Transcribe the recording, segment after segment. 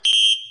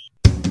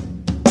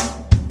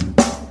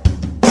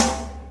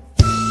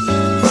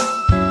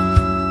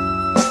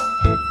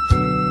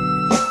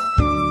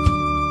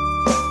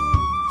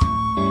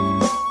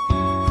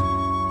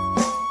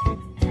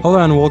Hello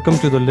and welcome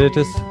to the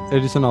latest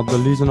edition of the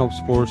Legion of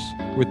Sports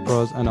with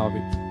Praz and Avi.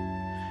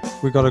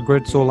 We got a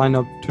great show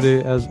lineup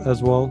today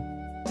as well,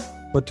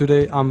 but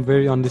today I'm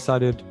very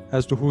undecided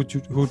as to who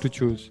to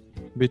choose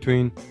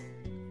between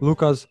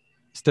Luka's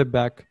step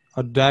back,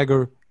 a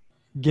dagger,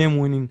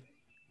 game-winning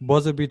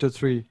buzzer beater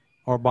 3,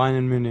 or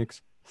Bayern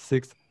Munich's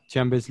 6th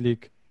Champions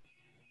League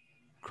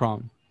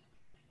crown.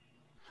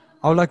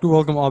 I would like to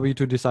welcome Avi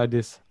to decide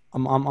this.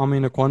 I'm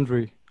in a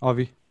quandary.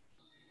 Avi,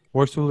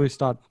 where should we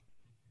start?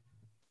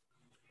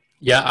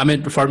 Yeah, I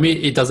mean, for me,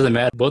 it doesn't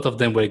matter. Both of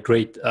them were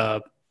great,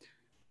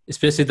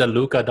 especially the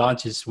Luka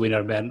Doncic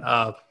winner, man.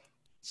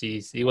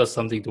 Geez, it was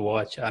something to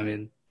watch. I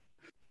mean,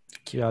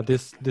 Yeah,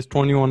 this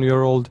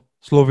 21-year-old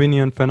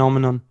Slovenian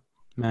phenomenon,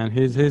 man,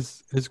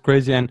 he's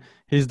crazy, and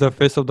he's the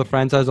face of the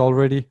franchise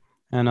already,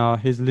 and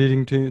he's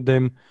leading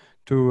them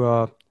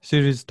to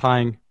series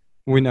tying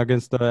win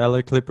against the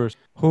LA Clippers,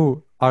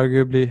 who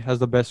arguably has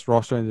the best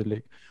roster in the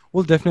league.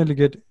 We'll definitely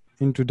get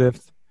into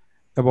depth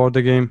about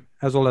the game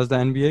as well as the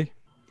NBA.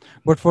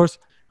 But first,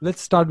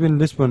 let's start with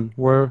Lisbon,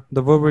 where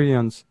the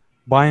Bavarians,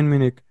 Bayern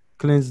Munich,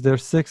 clinched their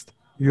 6th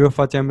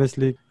UEFA Champions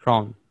League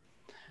crown.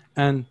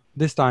 And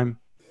this time,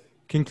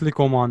 Kingsley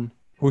Coman,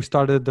 who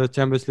started the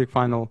Champions League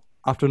final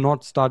after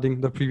not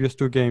starting the previous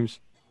two games,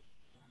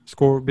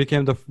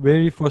 became the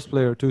very first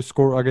player to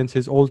score against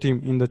his old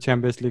team in the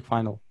Champions League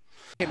final.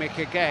 Kimmich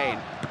again.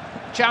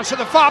 Chance at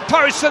the far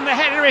post, and the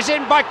header is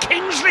in by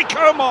Kingsley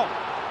Coman.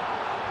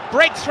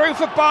 Breakthrough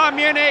for Bayern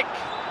Munich.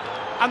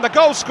 And the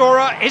goal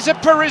scorer is a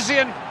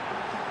Parisian,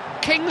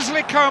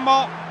 Kingsley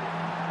Coman,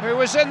 who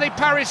was in the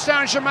Paris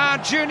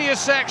Saint-Germain junior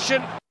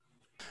section.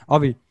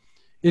 Avi,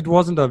 it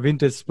wasn't a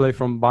vintage play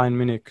from Bayern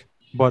Munich,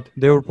 but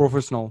they were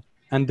professional,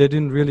 and they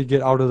didn't really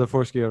get out of the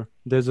first gear.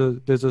 There's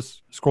a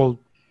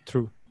scroll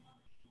through.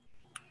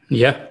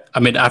 yeah, I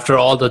mean, after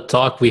all the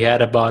talk we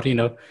had about,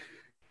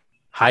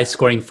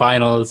 high-scoring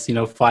finals,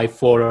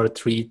 5-4 or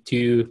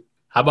 3-2,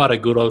 how about a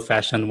good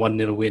old-fashioned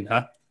 1-0 win,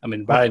 huh? I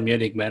mean, Bayern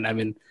Munich, man, I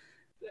mean,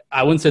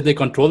 I wouldn't say they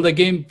controlled the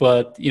game,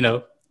 but,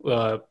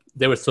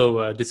 they were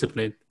so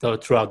disciplined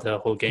throughout the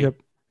whole game. Yep.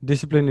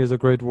 Discipline is a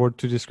great word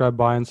to describe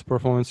Bayern's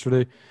performance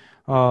today.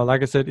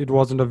 Like I said, it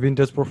wasn't a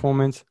vintage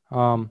performance.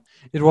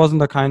 It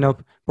wasn't the kind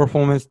of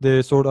performance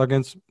they showed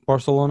against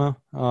Barcelona,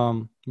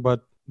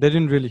 but they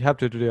didn't really have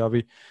to today,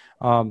 Avi.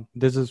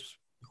 They just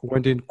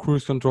went in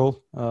cruise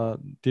control,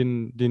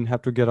 didn't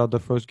have to get out the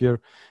first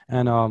gear.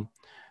 And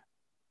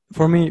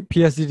for me,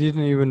 PSG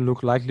didn't even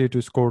look likely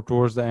to score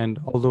towards the end,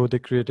 although they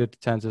created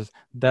chances.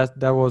 That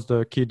was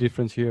the key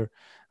difference here.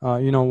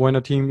 When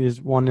a team is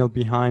 1-0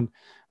 behind,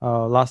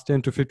 last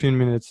 10 to 15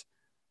 minutes,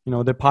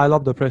 they pile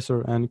up the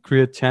pressure and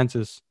create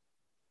chances.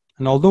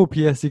 And although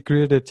PSG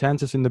created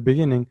chances in the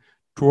beginning,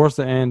 towards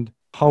the end,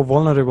 how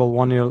vulnerable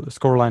 1-0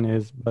 scoreline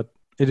is, but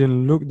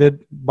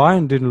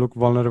Bayern didn't look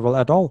vulnerable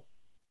at all.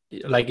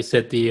 Like you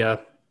said, the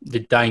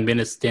dying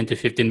minutes, 10 to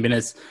 15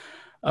 minutes,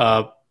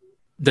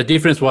 the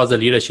difference was the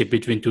leadership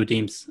between two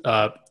teams.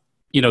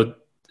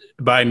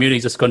 Bayern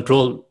Munich just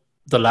controlled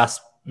the last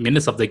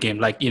minutes of the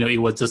game. It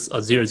was just a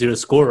 0-0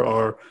 score,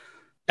 or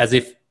as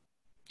if,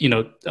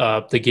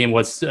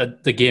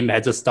 the game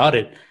had just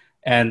started.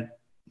 And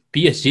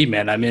PSG,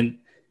 man, I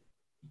mean,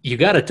 you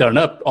got to turn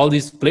up. All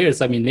these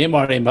players, I mean,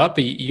 Neymar,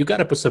 Mbappe, you got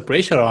to put some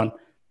pressure on.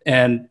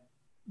 And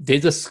they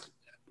just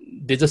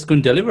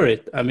couldn't deliver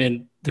it. I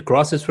mean, the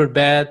crosses were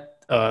bad.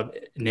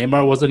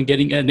 Neymar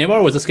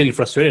was just getting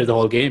frustrated the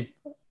whole game.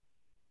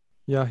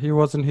 Yeah, he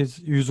wasn't his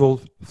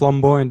usual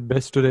flamboyant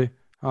best today.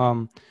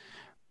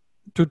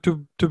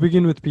 To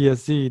begin with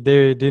PSG,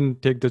 they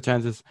didn't take the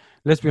chances.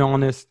 Let's be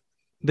honest,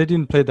 they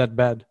didn't play that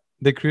bad.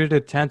 They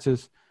created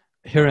chances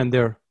here and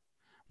there,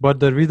 but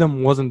the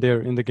rhythm wasn't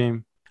there in the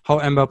game. How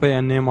Mbappe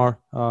and Neymar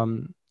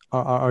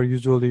are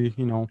usually,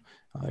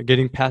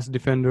 getting past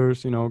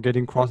defenders,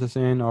 getting crosses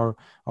in or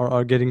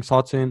getting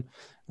shots in.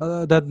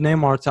 That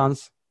Neymar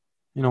chance,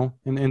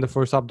 in the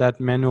first half that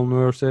Manuel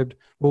Neuer saved.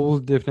 We'll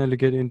definitely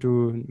get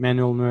into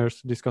Manuel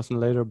Neuer's discussion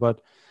later,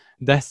 but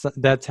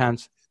that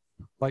chance,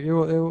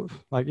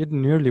 it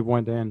nearly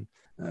went in.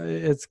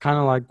 It's kind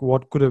of like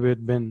what could have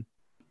it been.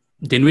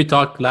 Didn't we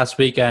talk last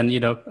week and,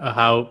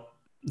 how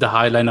the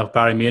high line of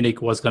Bayern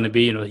Munich was going to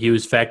be, a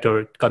huge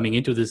factor coming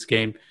into this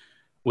game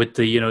with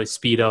the,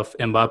 speed of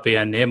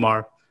Mbappe and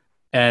Neymar.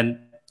 And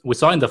we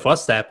saw in the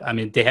first half, I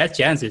mean, they had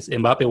chances.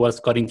 Mbappe was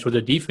cutting through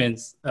the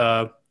defense.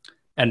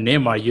 And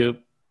Neymar,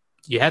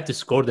 you had to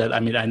score that. I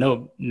mean, I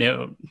know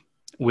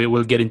we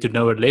will get into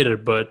Neuer later,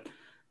 but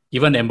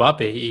even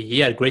Mbappe, he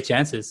had great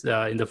chances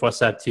in the first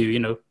half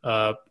to,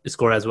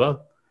 score as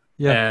well.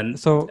 Yeah. And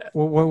so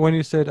when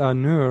you said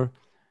Neuer,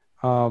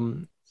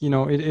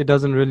 it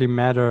doesn't really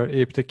matter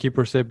if the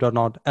keeper saved or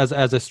not. As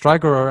a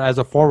striker or as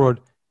a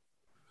forward,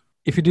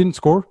 if you didn't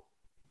score,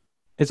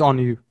 it's on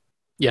you.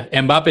 Yeah,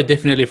 Mbappe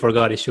definitely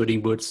forgot his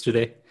shooting boots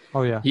today.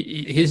 Oh yeah,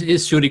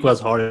 his shooting was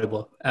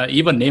horrible.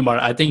 Even Neymar,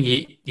 I think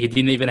he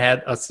didn't even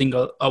have a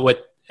single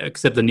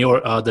except the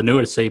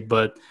Neuer save.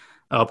 But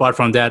apart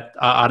from that,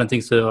 I don't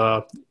think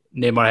so.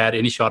 Neymar had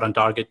any shot on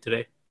target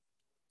today.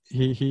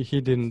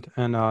 He didn't,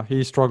 and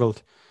he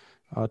struggled.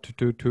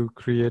 to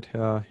create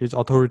his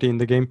authority in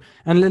the game.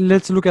 And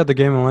let's look at the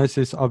game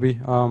analysis, Abhi.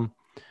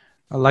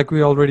 Like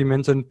we already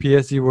mentioned,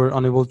 PSG were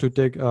unable to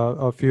take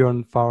a few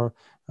and far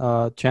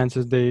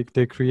chances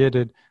they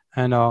created,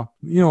 and a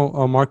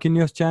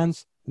Marquinhos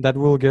chance that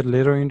we'll get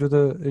later into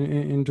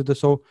the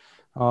show.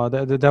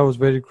 That was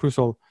very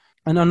crucial.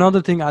 And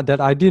another thing that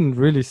I didn't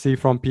really see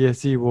from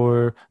PSG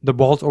were the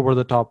balls over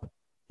the top.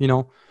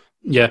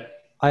 Yeah.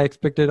 I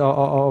expected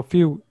a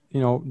few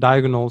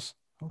diagonals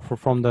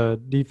from the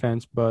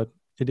defense, but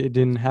it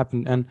didn't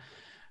happen. And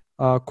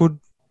could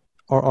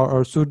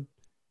or should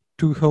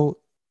Tuchel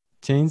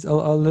change a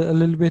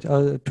little bit,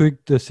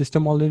 tweak the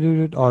system a little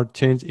bit, or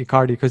change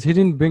Icardi, because he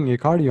didn't bring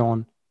Icardi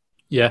on.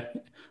 Yeah,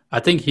 I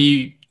think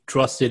he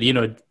trusted,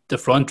 the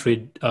front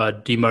three,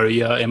 Di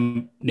Maria,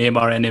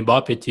 Neymar, and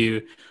Mbappe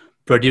to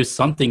produce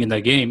something in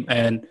the game.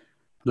 And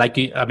like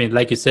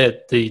you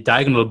said, the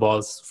diagonal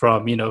balls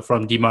from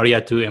Di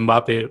Maria to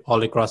Mbappe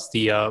all across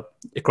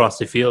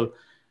the field.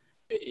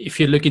 If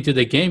you look into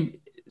the game,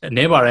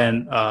 Neymar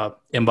and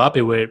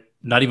Mbappe were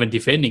not even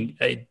defending;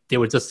 they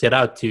were just set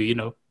out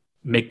to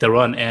make the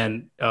run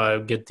and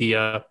get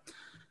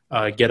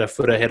a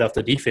foot ahead of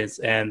the defense,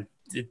 and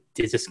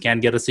they just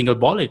can't get a single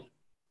ball in.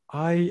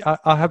 I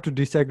have to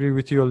disagree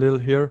with you a little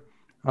here.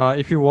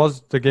 If you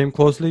watch the game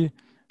closely,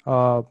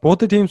 both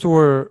the teams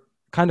were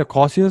kind of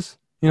cautious.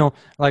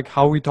 Like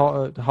how we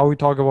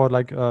talk about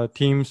like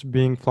teams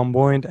being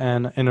flamboyant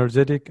and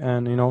energetic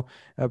and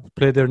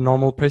play their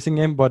normal pressing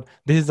game. But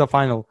this is the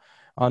final.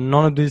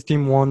 None of these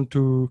teams want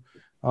to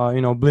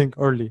blink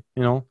early,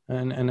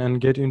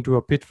 and get into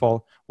a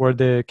pitfall where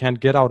they can't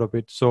get out of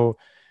it. So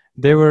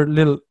they were a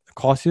little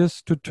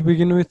cautious to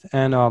begin with.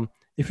 And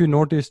if you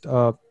noticed,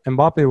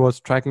 Mbappe was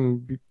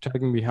tracking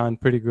behind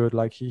pretty good.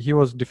 Like he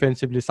was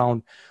defensively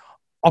sound.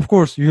 Of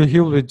course, he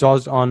will be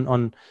judged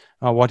on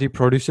what he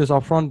produces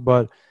up front,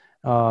 but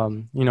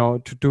to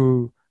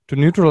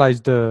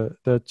neutralize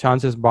the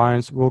chances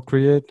Bayern will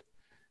create,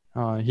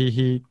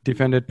 he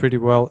defended pretty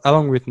well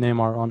along with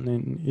Neymar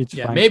in each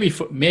flank.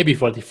 Maybe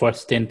for the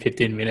first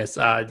 10-15 minutes,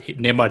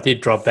 Neymar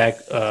did drop back.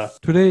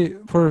 Today,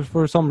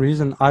 for some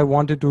reason, I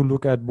wanted to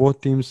look at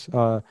both teams'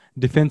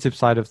 defensive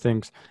side of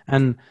things.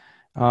 And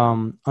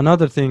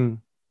another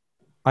thing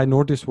I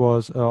noticed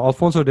was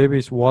Alphonso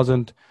Davies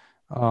wasn't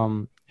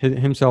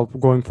himself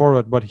going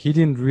forward, but he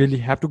didn't really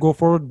have to go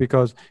forward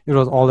because it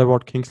was all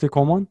about Kingsley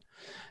Coman.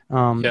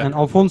 And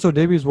Alphonso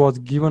Davies was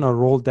given a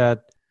role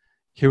that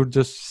he would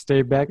just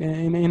stay back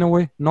in a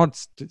way, not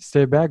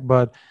stay back,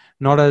 but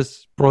not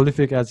as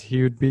prolific as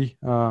he would be,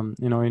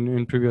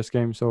 in previous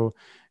games. So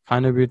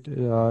kind of bit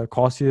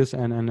cautious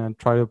and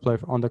try to play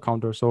on the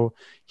counter. So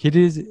he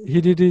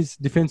did his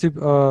defensive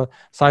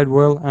side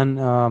well.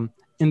 And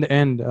in the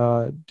end,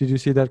 did you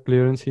see that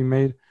clearance he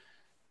made,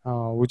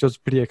 which was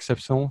pretty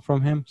exceptional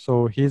from him?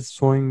 So he's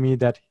showing me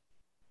that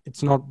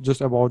it's not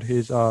just about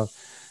his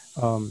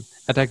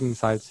attacking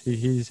sides.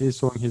 He's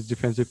showing his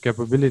defensive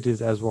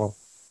capabilities as well.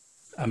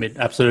 I mean,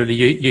 absolutely.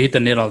 You hit the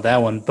nail on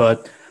that one.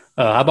 But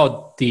how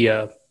about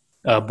the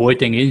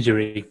Boateng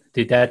injury?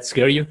 Did that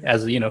scare you?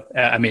 As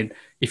I mean,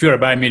 if you're a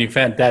Bayern Munich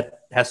fan,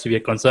 that has to be a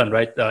concern,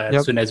 right?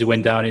 As soon as he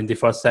went down in the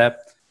first half.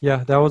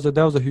 Yeah, that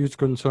was a huge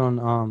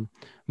concern.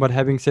 But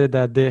having said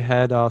that, they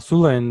had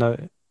Sula in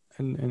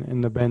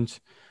the bench,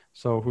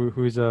 so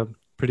who is a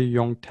pretty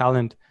young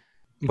talent.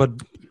 But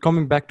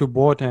coming back to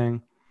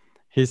Boateng,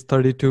 he's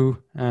 32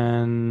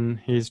 and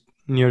he's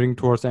nearing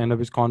towards the end of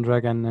his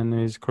contract and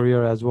his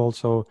career as well.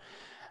 So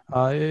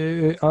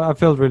I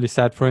felt really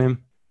sad for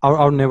him.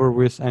 I would never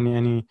wish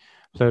any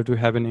player to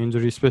have an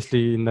injury,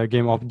 especially in the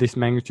game of this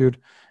magnitude.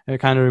 It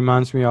kind of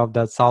reminds me of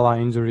that Salah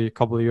injury a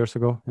couple of years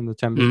ago in the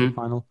Champions League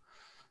final.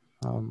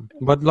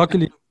 But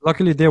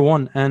luckily they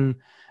won. And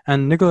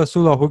Nicolas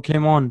Sula, who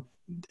came on,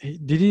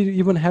 did he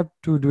even have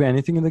to do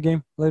anything in the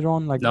game later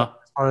on? Like, no.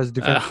 As far as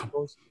defense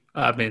goes?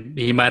 I mean,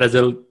 he might as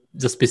well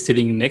just be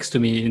sitting next to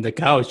me in the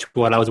couch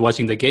while I was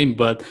watching the game.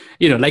 But,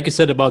 like you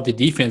said about the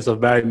defense of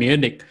Bayern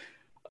Munich,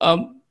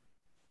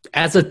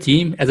 as a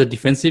team, as a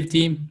defensive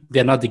team,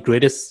 they're not the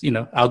greatest,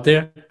 out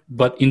there.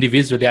 But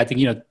individually, I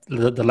think,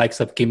 the likes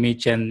of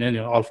Kimmich and,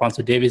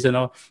 Alphonso Davies and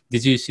all.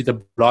 Did you see the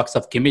blocks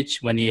of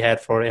Kimmich when he had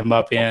for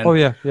Mbappe? And, oh,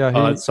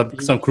 yeah.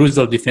 Some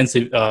crucial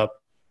defensive.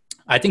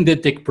 I think they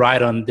take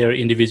pride on their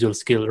individual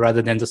skill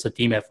rather than just a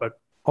team effort.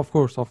 Of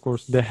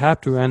course. They have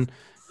to. And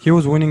he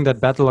was winning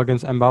that battle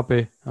against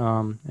Mbappe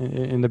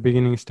in the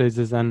beginning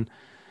stages. And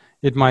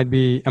it might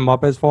be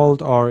Mbappe's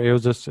fault, or it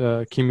was just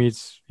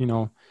Kimmich's,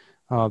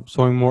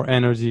 showing more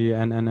energy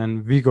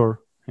and vigor,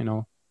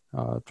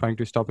 trying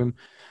to stop him.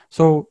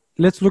 So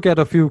let's look at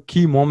a few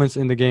key moments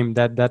in the game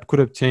that could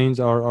have changed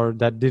or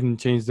that didn't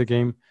change the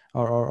game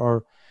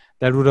or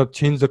that would have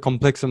changed the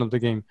complexion of the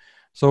game.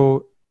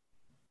 So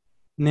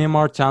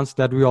Neymar chance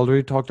that we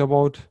already talked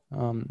about,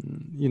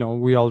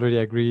 we already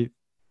agree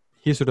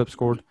he should have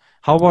scored.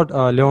 How about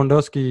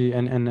Lewandowski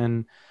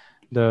and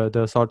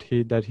the shot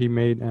that he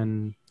made?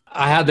 And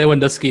I had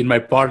Lewandowski in my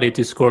parlay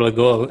to score a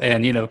goal,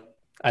 and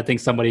I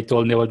think somebody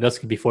told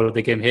Lewandowski before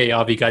the game, "Hey,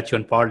 Avi got you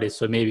on parlay,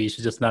 so maybe you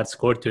should just not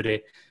score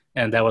today."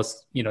 and that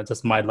was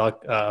just my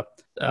luck. I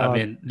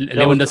mean,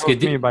 that was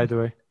me, by the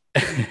way.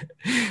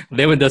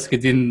 Lewandowski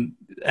didn't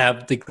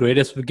have the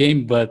greatest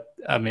game, but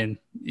I mean,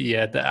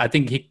 yeah, I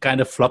think he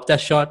kind of flopped that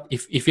shot.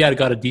 If he had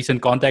got a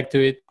decent contact to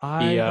it,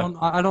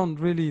 I don't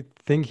really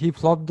think he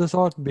flopped the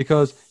shot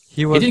because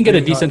he didn't get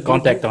a decent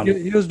contact on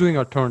it. He was doing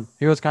a turn.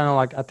 He was kind of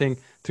like, I think,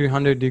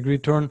 300-degree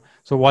turn.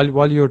 So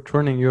while you're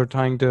turning, you're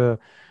trying to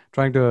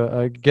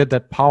get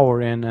that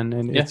power in,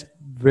 and it's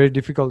very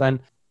difficult. And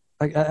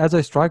like as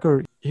a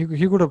striker, he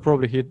could have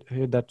probably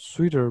hit that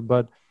sweeter,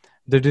 but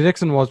the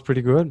direction was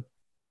pretty good,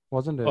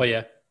 wasn't it? Oh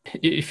yeah.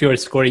 If you're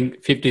scoring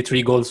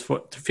 53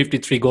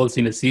 goals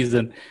in a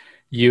season,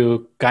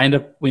 you kind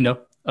of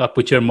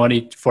put your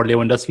money for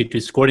Lewandowski to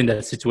score in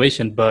that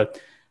situation.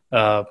 But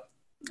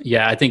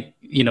yeah, I think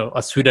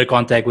a sweeter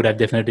contact would have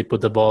definitely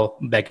put the ball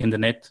back in the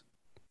net.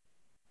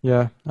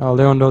 Yeah,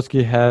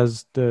 Lewandowski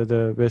has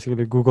the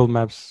basically Google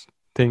Maps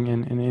thing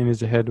in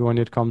his head when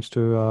it comes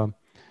to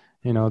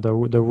the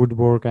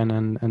woodwork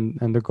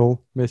and the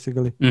goal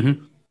basically.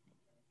 Mm-hmm.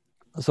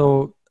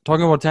 So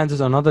talking about chances,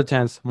 another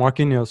chance,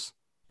 Marquinhos.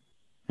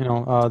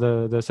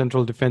 The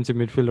central defensive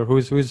midfielder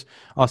who's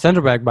a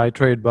center back by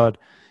trade, but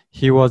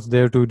he was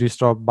there to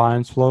disrupt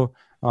Bayern's flow.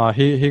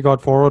 He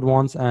got forward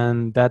once,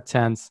 and that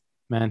chance,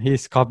 man, he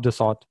scuffed the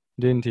shot,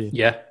 didn't he?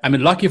 Yeah, I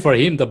mean, lucky for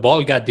him, the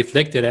ball got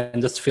deflected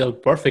and just fell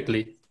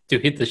perfectly to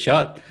hit the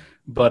shot.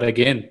 But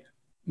again,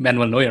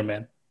 Manuel Neuer,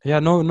 man. Yeah,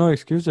 no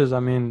excuses. I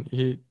mean,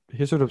 he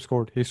should have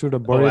scored. He should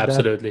have buried that.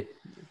 Absolutely.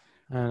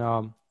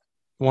 And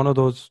one of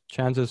those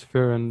chances,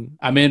 few and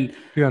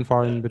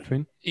far in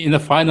between. In the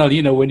final,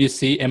 when you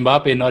see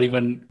Mbappe not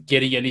even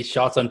getting any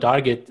shots on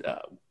target,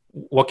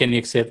 what can you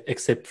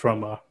accept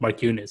from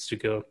Marquinhos to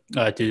go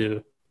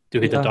to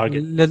hit the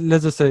target?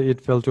 Let's just say it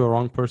fell to a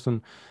wrong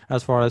person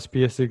as far as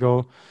PSG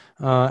go.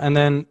 And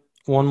then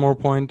one more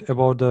point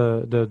about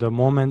the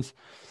moments.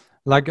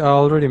 Like I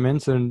already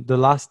mentioned, the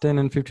last 10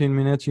 and 15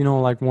 minutes,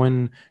 like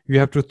when you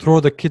have to throw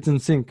the kitchen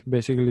sink,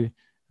 basically,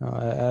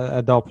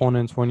 at the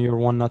opponents when you're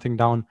 1-0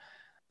 down.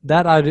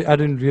 That I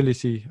didn't really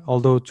see,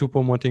 although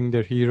Choupo-Moting,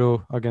 their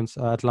hero against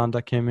Atlanta,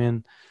 came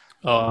in.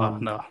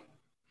 No.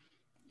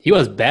 He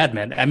was bad,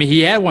 man. I mean,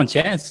 he had one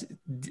chance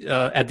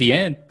at the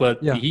end,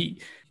 but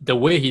the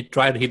way he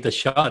tried to hit the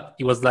shot,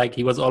 he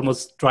was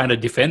almost trying to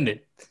defend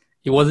it.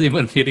 He wasn't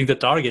even hitting the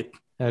target.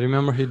 I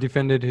remember he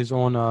defended his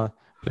own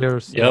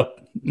players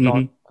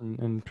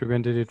and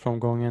prevented it from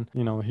going in.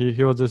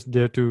 He was just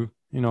there to,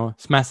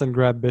 smash and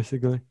grab,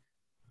 basically.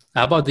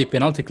 How about the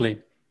penalty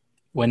claim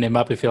when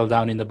Mbappe fell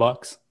down in the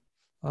box?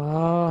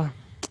 I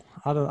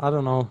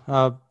don't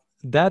know.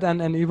 That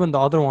and even the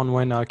other one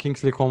when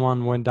Kingsley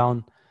Coman went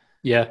down.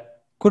 Yeah.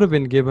 Could have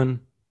been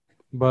given,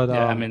 but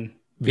I mean,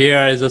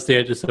 VAR is just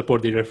there to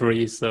support the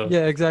referees. So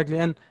yeah, exactly.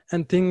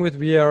 And thing with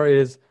VAR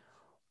is,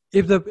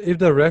 if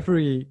the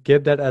referee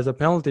gave that as a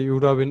penalty, it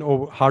would have been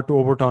hard to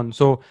overturn.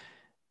 So,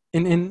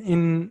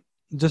 in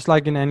just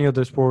like in any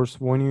other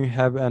sports, when you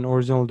have an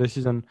original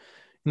decision,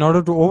 in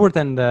order to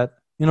overturn that,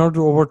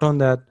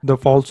 the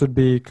fault should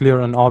be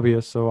clear and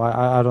obvious. So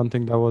I don't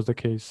think that was the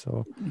case.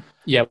 So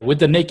yeah, with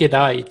the naked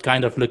eye, it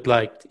kind of looked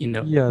like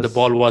the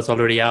ball was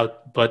already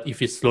out. But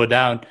if you slow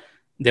down,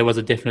 there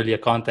was definitely a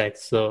contact.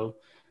 So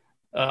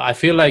I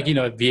feel like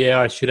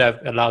VAR should have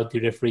allowed the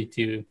referee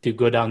to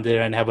go down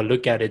there and have a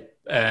look at it.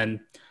 And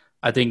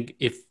I think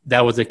if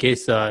that was the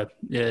case,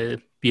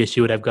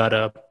 PSG would have got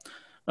a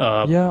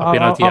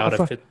penalty out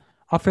of it.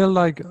 I felt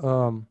like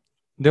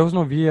there was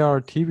no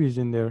VAR TVs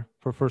in there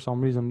for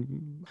some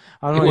reason.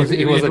 I don't know if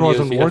it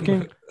wasn't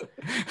working.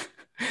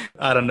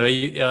 I don't know.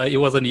 It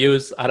wasn't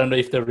used. I don't know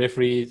if the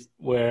referees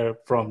were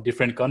from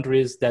different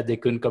countries that they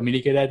couldn't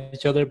communicate at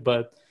each other.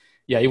 But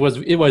yeah, it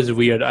was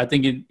weird. I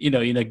think in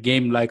a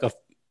game like a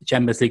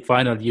Champions League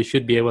final, you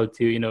should be able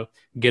to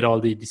get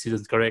all the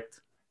decisions correct.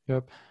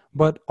 Yep.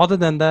 But other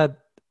than that,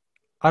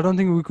 I don't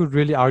think we could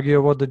really argue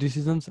about the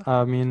decisions.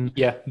 I mean,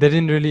 they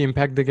didn't really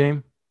impact the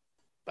game.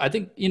 I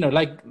think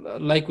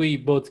like we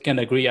both can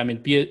agree. I mean,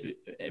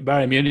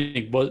 Bayern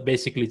Munich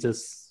basically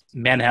just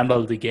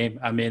manhandled the game.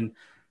 I mean,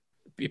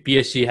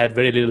 PSG had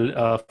very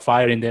little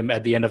fire in them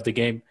at the end of the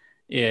game.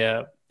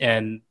 Yeah,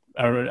 and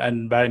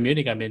Bayern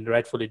Munich, I mean,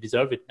 rightfully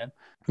deserved it, man.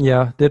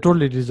 Yeah, they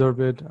totally deserved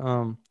it.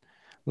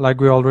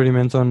 Like we already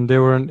mentioned, they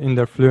weren't in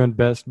their fluent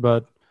best,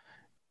 but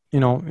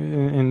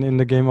in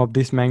the game of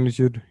this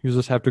magnitude, you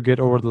just have to get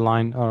over the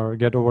line or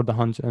get over the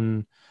hunch,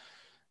 and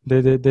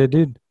they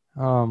did.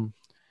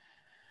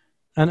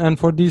 And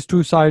for these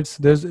two sides,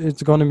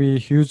 it's going to be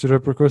huge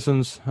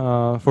repercussions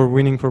for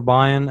winning for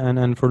Bayern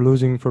and for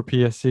losing for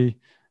PSG.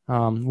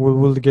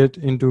 We'll get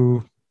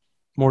into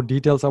more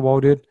details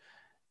about it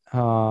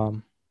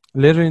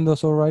later in the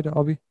show, right,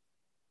 Abhi?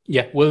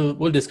 Yeah,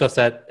 we'll discuss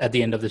that at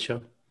the end of the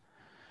show.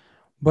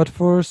 But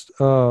first,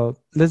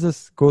 let's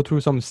just go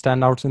through some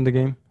standouts in the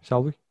game,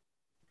 shall we?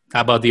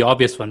 How about the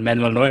obvious one,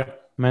 Manuel Neuer?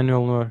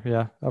 Manuel Neuer,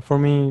 yeah. For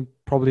me,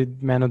 probably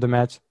man of the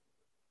match.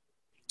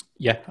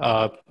 Yeah,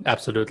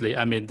 absolutely.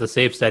 I mean, the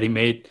saves that he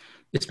made,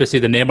 especially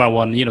the Neymar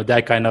one,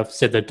 that kind of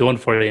set the tone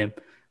for him.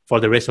 for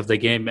the rest of the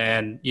game.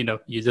 And,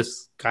 you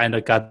just kind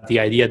of got the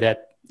idea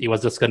that it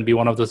was just going to be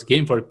one of those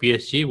games for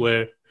PSG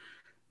where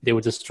they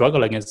would just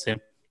struggle against him.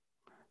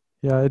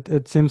 Yeah,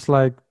 it seems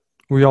like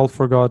we all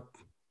forgot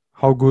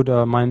how good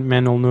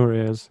Manuel Neuer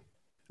is.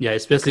 Yeah,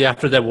 especially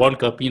after that World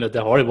Cup,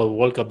 the horrible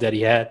World Cup that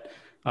he had.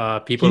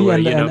 People He were,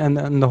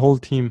 and the whole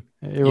team.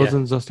 It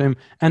wasn't just him.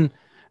 And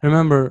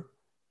remember,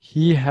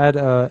 he had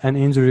an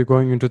injury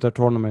going into the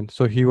tournament,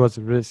 so he was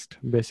risked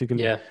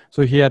basically. Yeah.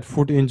 So he had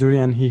foot injury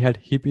and he had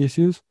hip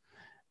issues,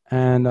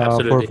 and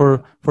Absolutely.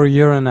 for a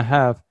year and a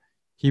half,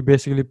 he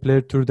basically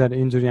played through that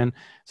injury. And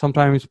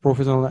sometimes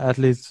professional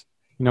athletes,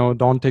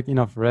 don't take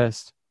enough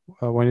rest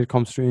when it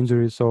comes to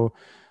injuries. So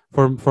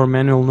for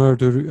Manuel Neuer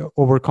to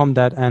overcome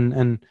that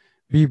and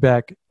be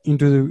back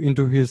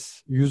into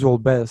his usual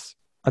best,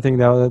 I think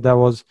that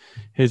was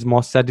his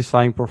most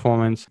satisfying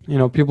performance.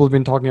 People have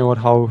been talking about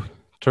how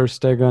Ter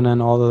Stegen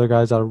and all the other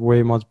guys are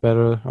way much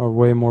better or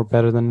way more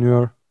better than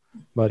Neuer,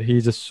 but he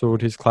just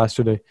showed his class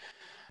today.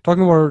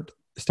 Talking about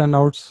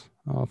standouts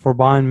for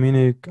Bayern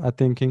Munich, I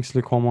think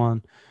Kingsley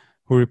Coman,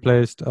 who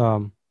replaced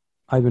Ivan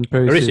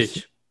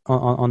Perisic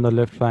on the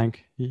left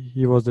flank,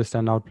 he was the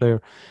standout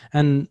player.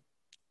 And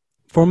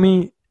for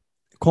me,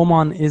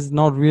 Coman is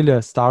not really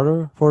a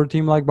starter for a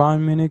team like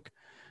Bayern Munich.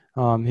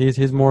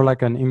 He's more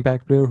like an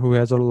impact player who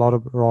has a lot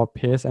of raw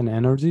pace and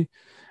energy,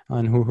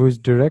 and who is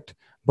direct.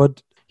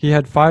 But he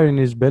had fire in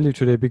his belly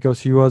today because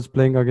he was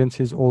playing against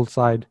his old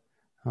side.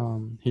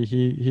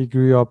 He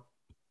grew up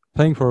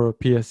playing for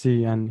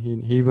PSG, and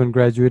he even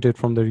graduated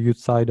from the youth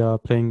side,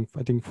 playing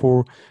I think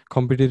 4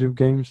 competitive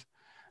games,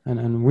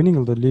 and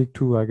winning the league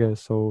too, I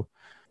guess. So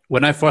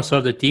when I first saw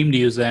the team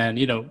news and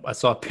I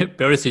saw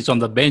Perisic on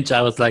the bench,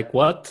 I was like,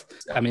 what?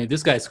 I mean,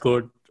 this guy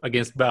scored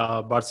against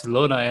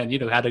Barcelona and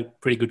had a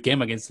pretty good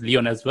game against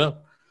Lyon as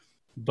well.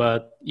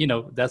 But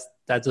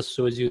that just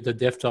shows you the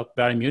depth of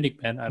Bayern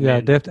Munich, man. I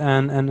mean, depth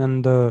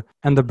and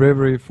the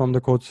bravery from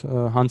the coach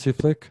Hansi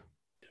Flick.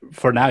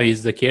 For now,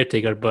 he's the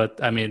caretaker, but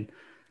I mean,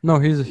 no,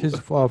 he's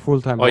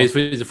full time. Oh,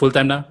 he's full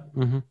time now.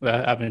 Mm-hmm.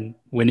 Well, I mean,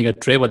 winning a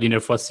treble in your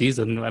first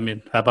season. I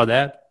mean, how about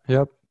that?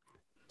 Yep.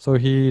 So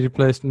he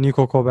replaced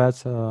Niko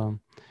Kovac,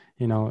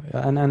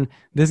 and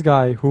this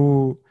guy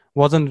who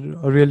wasn't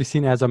really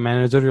seen as a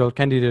managerial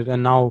candidate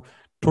and now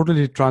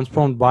totally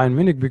transformed Bayern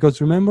Munich.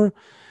 Because remember,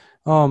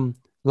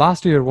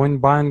 last year when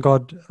Bayern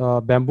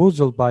got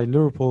bamboozled by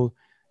Liverpool,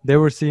 they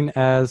were seen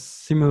as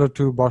similar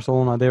to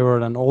Barcelona. They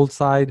were an old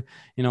side,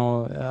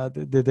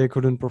 they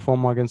couldn't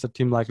perform against a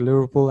team like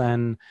Liverpool,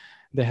 and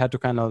they had to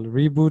kind of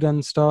reboot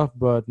and stuff.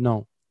 But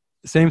no,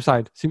 same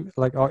side,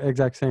 like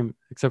exact same,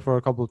 except for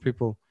a couple of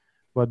people.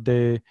 But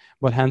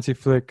Hansi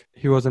Flick,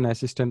 he was an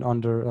assistant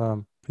under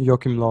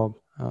Joachim Löw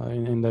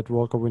in that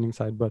World Cup winning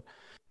side. But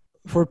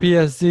for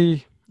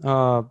PSG,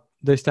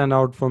 the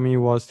standout for me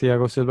was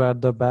Thiago Silva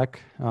at the back.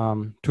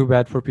 Too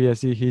bad for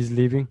PSG, he's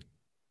leaving.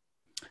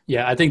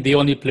 Yeah, I think the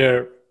only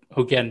player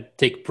who can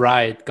take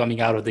pride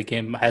coming out of the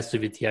game has to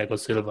be Thiago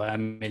Silva. I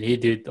mean, he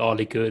did all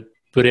he could,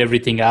 put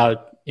everything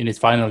out in his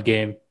final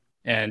game.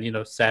 And,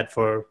 sad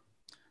for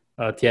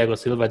Thiago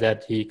Silva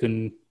that he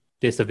couldn't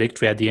taste the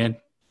victory at the end.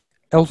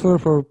 Elsewhere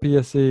for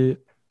PSG,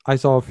 I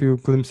saw a few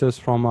glimpses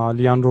from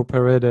Leandro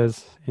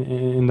Paredes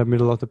in the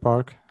middle of the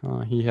park.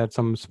 He had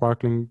some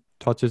sparkling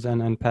touches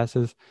and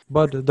passes.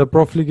 But the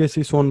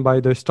profligacy shown by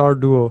the star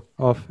duo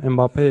of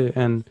Mbappe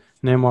and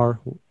Neymar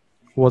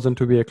wasn't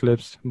to be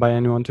eclipsed by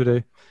anyone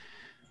today.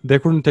 They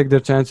couldn't take their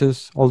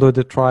chances, although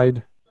they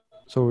tried.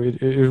 So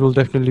it will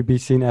definitely be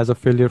seen as a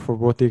failure for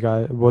both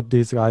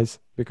these guys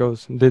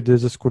because they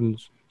just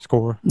couldn't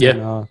score. Yeah.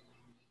 And,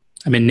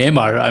 I mean,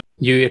 Neymar,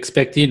 you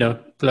expect, who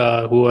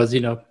was,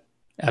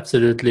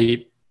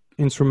 absolutely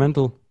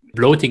instrumental,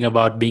 gloating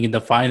about being in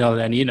the final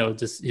and,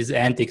 just his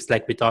antics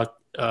like we talked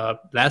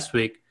last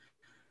week.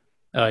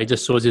 It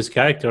just shows his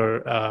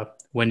character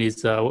when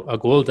he's a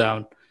goal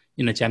down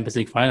in a Champions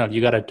League final.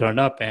 You got to turn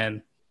up,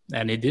 and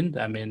he didn't.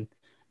 I mean,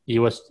 he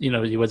was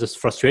just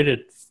frustrated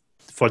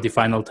for the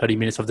final 30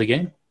 minutes of the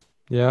game.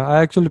 Yeah,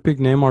 I actually picked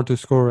Neymar to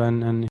score,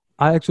 and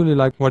I actually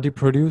like what he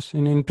produced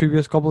in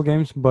previous couple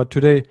games, but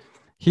today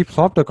he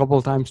flopped a couple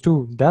of times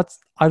too.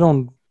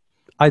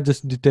 I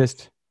just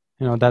detest,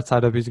 that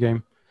side of his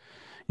game.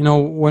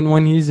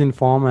 When he's in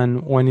form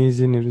and when he's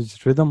in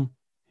his rhythm,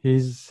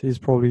 he's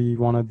probably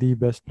one of the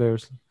best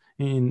players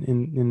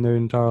in the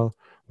entire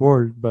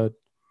world. But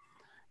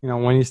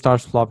when he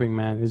starts flopping,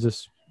 man, it's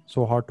just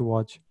so hard to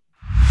watch.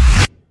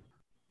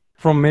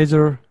 From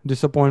major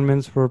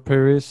disappointments for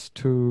Paris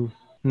to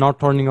not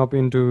turning up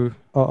into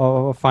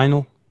a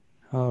final,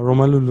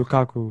 Romelu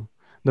Lukaku,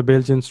 the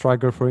Belgian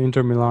striker for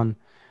Inter Milan,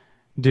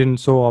 didn't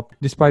show up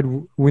despite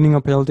winning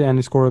a penalty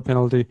and score a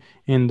penalty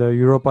in the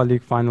Europa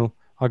League final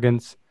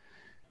against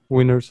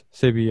winners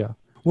Sevilla.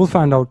 We'll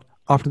find out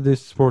after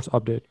this sports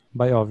update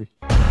by Avi.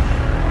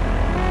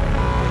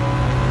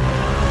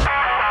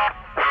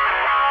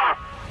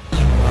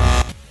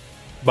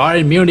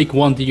 Bayern Munich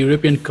won the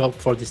European Cup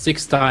for the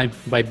 6th time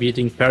by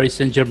beating Paris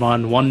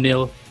Saint-Germain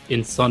 1-0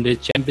 in Sunday's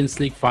Champions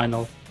League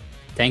final,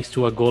 thanks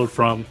to a goal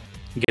from,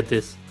 get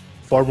this,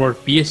 former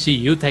PSG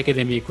Youth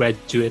Academy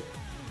graduate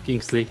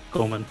Kingsley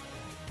Coman.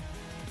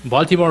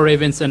 Baltimore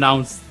Ravens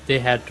announced they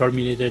had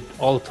terminated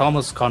Earl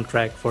Thomas'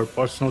 contract for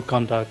personal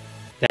conduct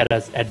that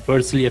has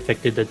adversely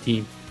affected the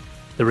team.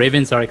 The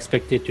Ravens are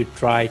expected to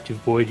try to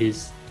void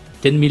his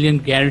 $10 million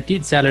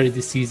guaranteed salary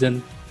this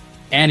season,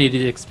 and it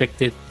is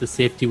expected the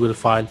safety will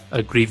file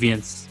a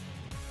grievance.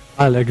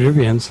 File a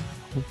grievance?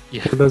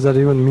 Yeah. What does that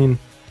even mean?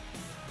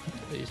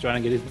 He's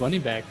trying to get his money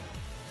back.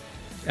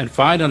 And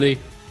finally,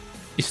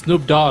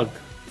 Snoop Dogg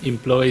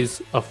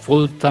employs a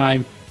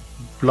full-time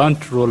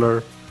blunt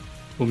roller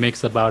who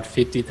makes about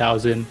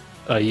 $50,000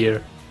 a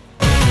year.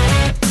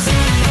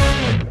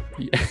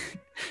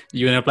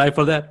 You gonna apply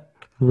for that?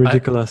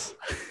 Ridiculous.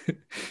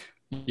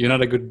 You're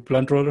not a good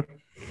blunt roller?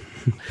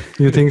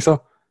 You think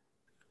so?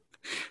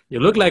 You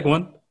look like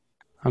one.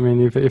 I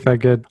mean, if I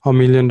get $1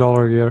 million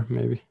a year,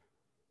 maybe.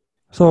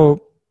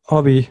 So,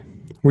 Avi,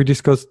 we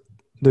discussed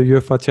the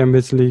UEFA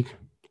Champions League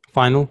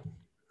final.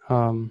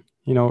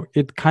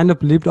 It kind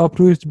of lived up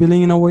to its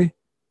billing in a way,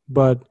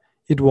 but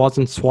it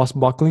wasn't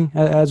swashbuckling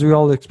as we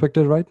all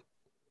expected, right?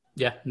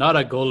 Yeah, not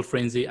a goal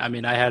frenzy. I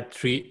mean, I had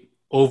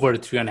over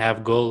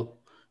 3.5 goal,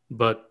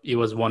 but it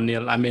was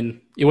 1-0. I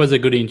mean, it was a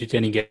good,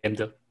 entertaining game,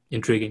 though.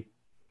 Intriguing.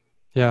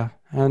 Yeah,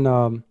 and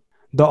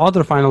the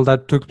other final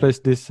that took place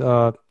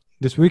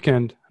this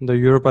weekend, the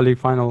Europa League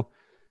final,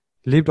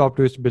 lived up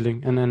to its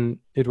billing, and then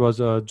it was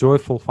a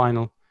joyful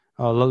final.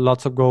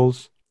 Lots of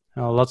goals,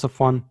 lots of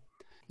fun.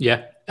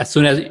 Yeah, as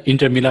soon as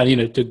Inter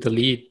Milan, took the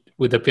lead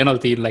with the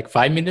penalty in like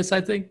 5 minutes,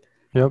 I think.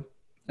 Yep.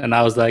 And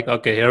I was like,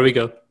 okay, here we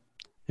go.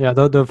 Yeah,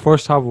 the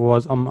first half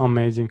was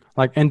amazing,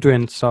 like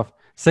end-to-end stuff.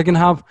 Second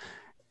half,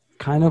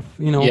 kind of,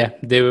 Yeah,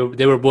 they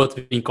were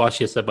both being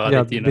cautious about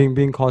it.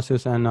 Being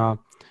cautious, and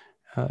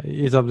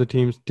each of the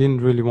teams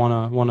didn't really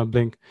wanna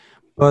blink.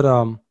 But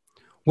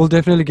we'll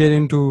definitely get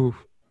into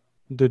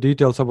the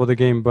details about the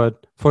game.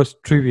 But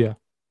first, trivia.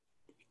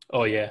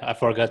 Oh yeah,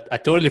 I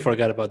totally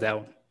forgot about that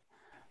one.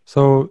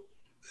 So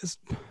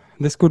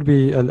this could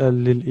be a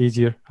little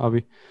easier,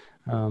 Abhi.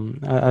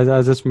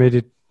 I just made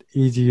it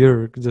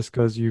easier just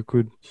because you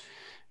could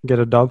get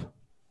a dub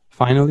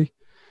finally.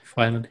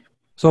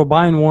 So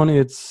Bayern won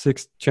its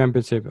 6th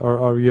championship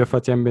or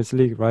UEFA Champions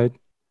League, right?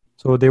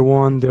 So they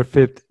won their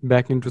 5th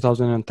back in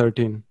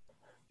 2013.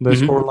 The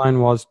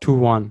scoreline was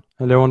 2-1.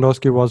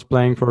 Lewandowski was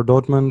playing for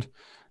Dortmund.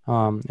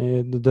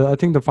 I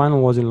think the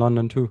final was in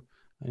London too.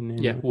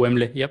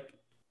 Wembley. Yep.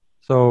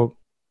 So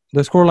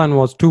the scoreline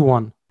was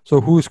 2-1.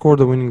 So who scored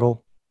the winning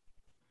goal?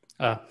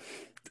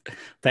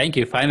 Thank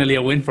you. Finally,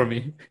 a win for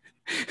me,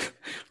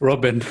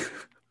 Robin.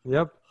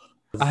 Yep.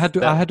 I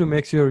had to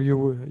make sure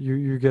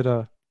you get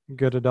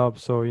a dub.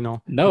 So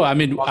No, I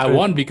mean I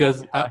won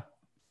because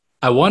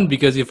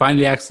you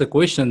finally asked the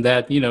question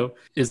that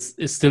is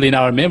still in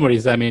our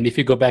memories. I mean, if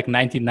you go back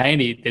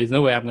 1990, there's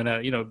no way I'm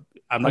gonna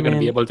gonna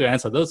be able to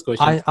answer those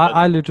questions.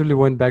 I literally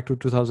went back to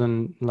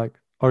 2000, like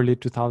early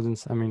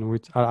 2000s. I mean,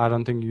 which I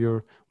don't think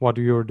what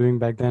you were doing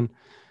back then.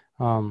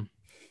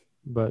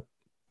 But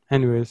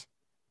anyways,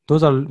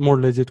 those are more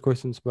legit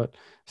questions. But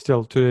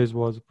still, today's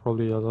was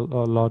probably a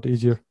lot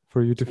easier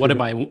for you to. What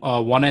am I?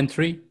 1 and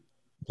 3?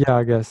 Yeah,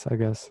 I guess.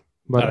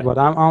 But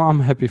I'm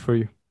happy for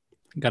you.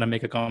 Gotta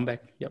make a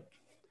comeback. Yep.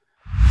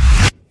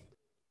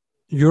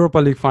 Europa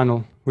League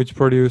final, which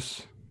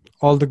produced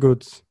all the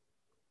goods,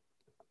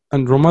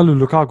 and Romelu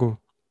Lukaku,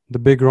 the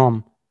big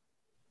Rom.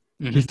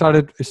 He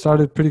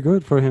started pretty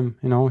good for him.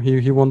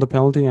 He won the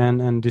penalty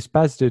and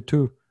dispatched it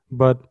too.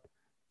 But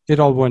it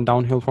all went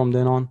downhill from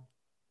then on.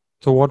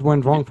 So what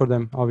went wrong for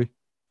them, Avi?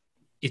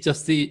 It's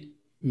just the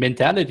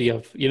mentality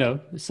of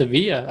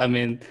Sevilla. I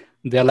mean,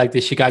 they're like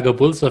the Chicago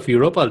Bulls of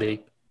Europa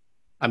League.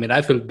 I mean,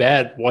 I feel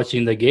bad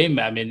watching the game.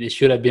 I mean, it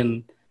should have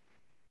been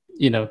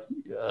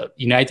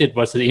United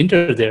versus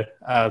Inter there,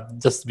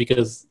 just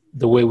because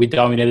the way we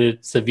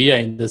dominated Sevilla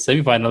in the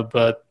semifinal.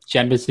 But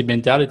Champions League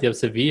mentality of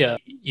Sevilla,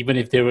 even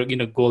if they were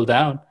goal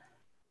down,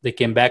 they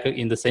came back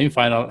in the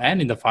semifinal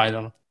and in the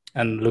final.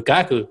 And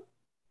Lukaku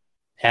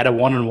had a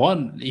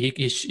one-on-one.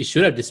 He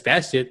should have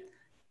dispatched it.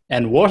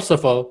 And worst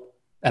of all,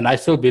 and I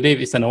still believe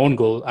it's an own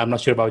goal. I'm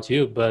not sure about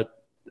you, but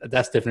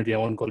that's definitely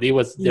an own goal. He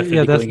was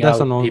definitely going out. That's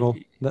an own goal.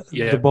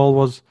 The ball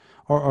was,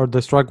 or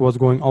the strike was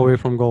going away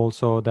from goal,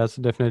 so that's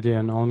definitely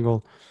an own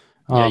goal.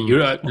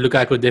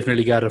 Lukaku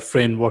definitely got a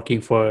friend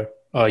working for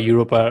a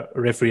Europa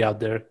referee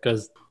out there.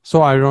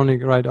 So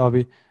ironic, right,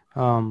 Avi?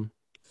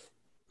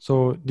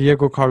 So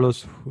Diego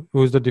Carlos,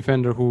 who's the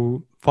defender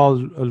who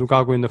fouled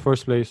Lukaku in the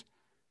first place,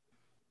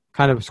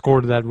 kind of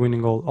scored that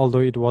winning goal, although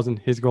it wasn't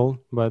his goal,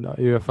 but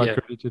UEFA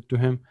credited to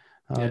him.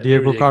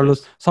 Diego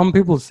Carlos. Some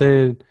people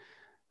say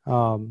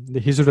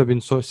he should have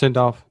been sent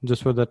off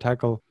just for the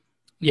tackle.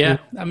 Yeah,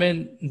 I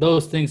mean,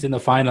 those things in the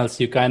finals,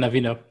 you kind of,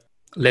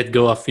 let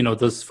go of,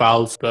 those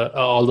fouls, but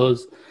all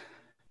those.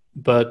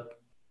 But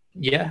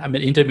yeah, I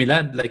mean, Inter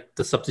Milan, like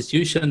the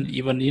substitution,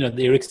 even,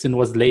 the Eriksen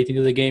was late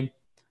into the game.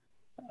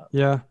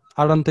 Yeah,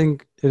 I don't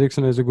think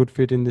Eriksen is a good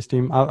fit in this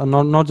team.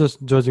 Not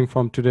just judging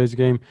from today's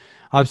game.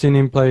 I've seen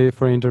him play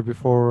for Inter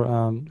before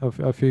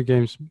a few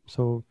games.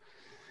 So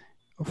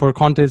for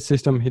Conte's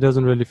system, he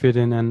doesn't really fit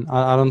in, and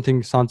I don't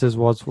think Sanchez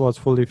was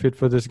fully fit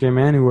for this game,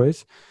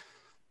 anyways.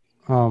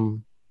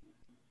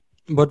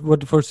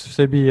 But for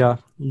Sevilla,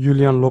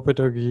 Julian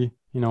Lopetegui,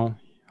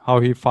 how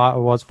he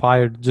was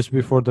fired just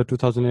before the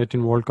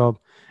 2018 World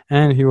Cup,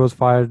 and he was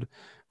fired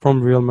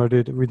from Real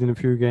Madrid within a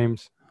few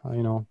games.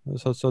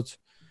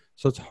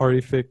 Such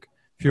horrific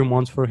few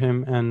months for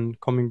him, and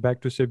coming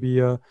back to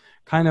Sevilla,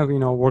 kind of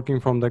working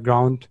from the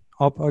ground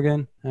up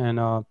again,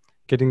 and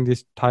getting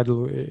this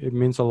title, it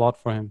means a lot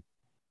for him.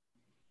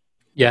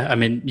 Yeah, I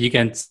mean, you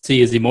can see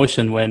his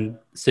emotion when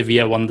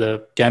Sevilla won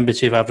the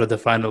championship after the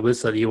final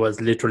whistle. He was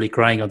literally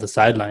crying on the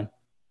sideline.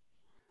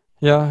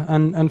 Yeah,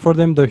 and for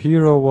them, the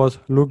hero was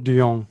Luuk de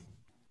Jong,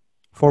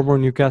 former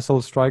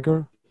Newcastle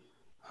striker,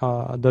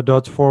 the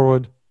Dutch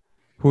forward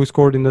who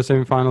scored in the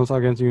semifinals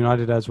against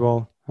United as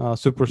well.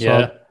 Super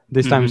sub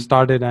this time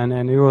started,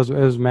 and it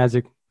was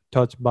magic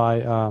touch by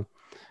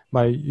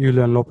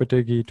Julian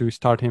Lopetegui to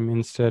start him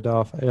instead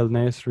of El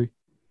Nesri.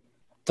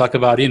 Talk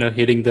about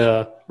hitting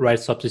the right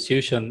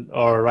substitution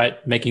or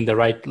making the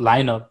right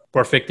lineup,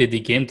 perfectly the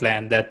game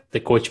plan that the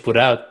coach put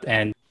out,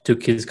 and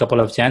took his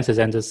couple of chances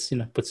and just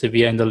put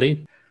Sevilla in the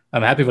lead.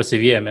 I'm happy for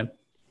Sevilla, man.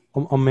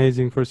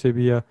 Amazing for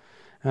Sevilla,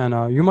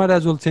 and you might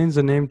as well change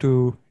the name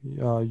to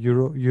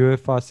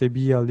UEFA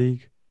Sevilla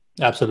League.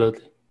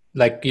 Absolutely,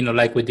 like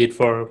we did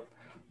for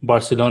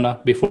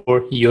Barcelona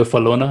before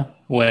UEFA Lona,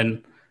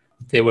 when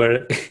they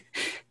were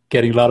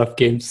getting a lot of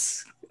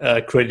games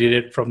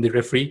credited from the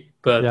referee.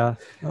 But yeah,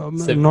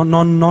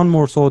 none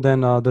more so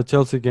than the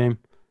Chelsea game.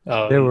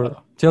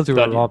 Chelsea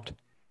were robbed.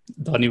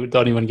 Don't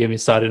even get me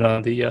started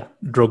on the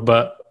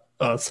Drogba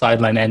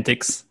sideline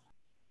antics.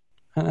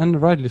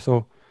 And rightly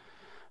so.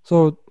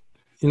 So,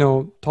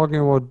 talking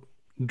about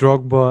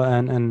Drogba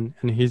and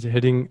his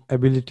heading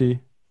ability,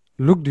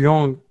 Luuk de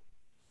Jong,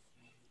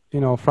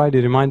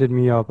 Friday reminded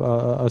me of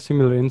a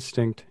similar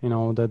instinct.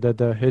 That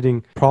the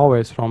heading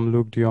prowess from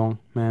Luuk de Jong,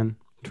 man.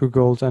 2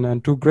 goals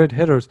and 2 great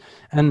headers,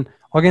 and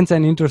against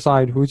an Inter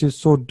side which is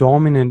so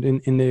dominant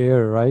in the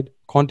air, right?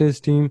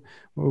 Conte's team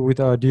with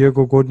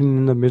Diego Godin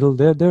in the middle,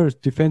 they're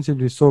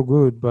defensively so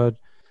good, but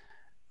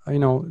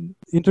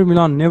Inter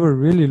Milan never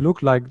really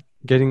looked like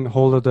getting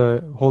hold of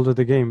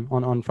the game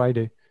on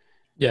Friday.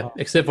 Yeah,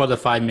 except for the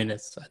 5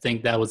 minutes. I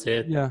think that was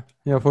it. Yeah,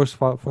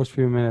 first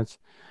few minutes.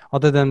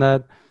 Other than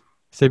that,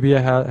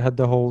 Sevilla had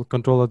the whole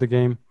control of the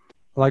game.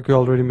 Like we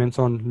already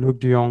mentioned, Luuk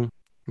de Jong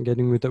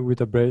getting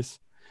with a brace.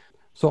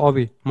 So,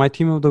 Avi, my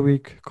team of the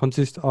week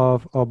consists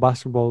of a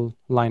basketball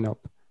lineup.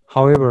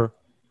 However,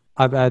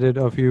 I've added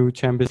a few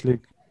Champions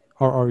League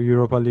or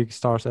Europa League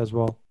stars as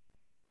well.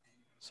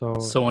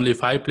 So only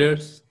 5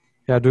 players?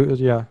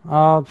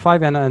 Yeah,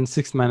 5 and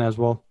 6 men as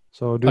well.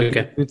 So do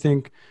you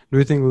think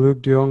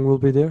Luuk de Jong will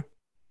be there?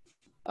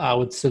 I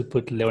would still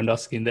put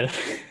Lewandowski in there.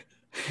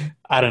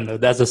 I don't know.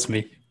 That's just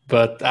me.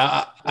 But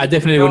I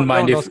definitely wouldn't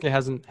mind if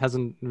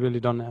hasn't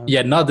really done.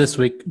 Yeah, not this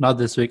week.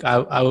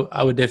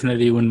 I would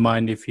definitely wouldn't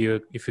mind if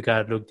you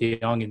got Luuk de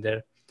Jong in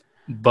there.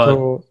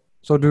 But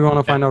so do you want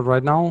to find out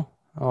right now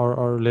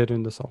or later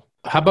in the show?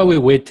 How about we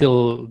wait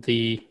till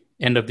the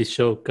end of the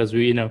show, because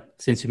we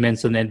since you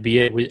mentioned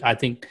NBA, I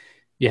think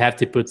you have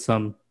to put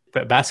some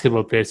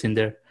basketball players in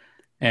there,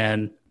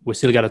 and we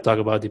still got to talk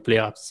about the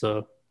playoffs.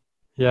 So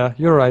yeah,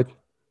 you're right.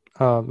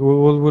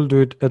 We'll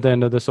do it at the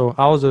end of the show.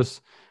 I was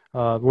just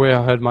way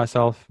ahead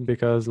myself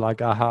because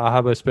I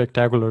have a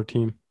spectacular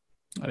team.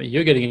 I mean,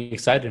 you're getting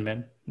excited,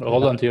 man.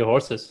 Hold on to your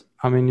horses.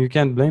 I mean, you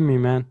can't blame me,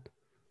 man.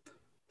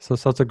 So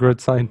such a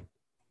great side.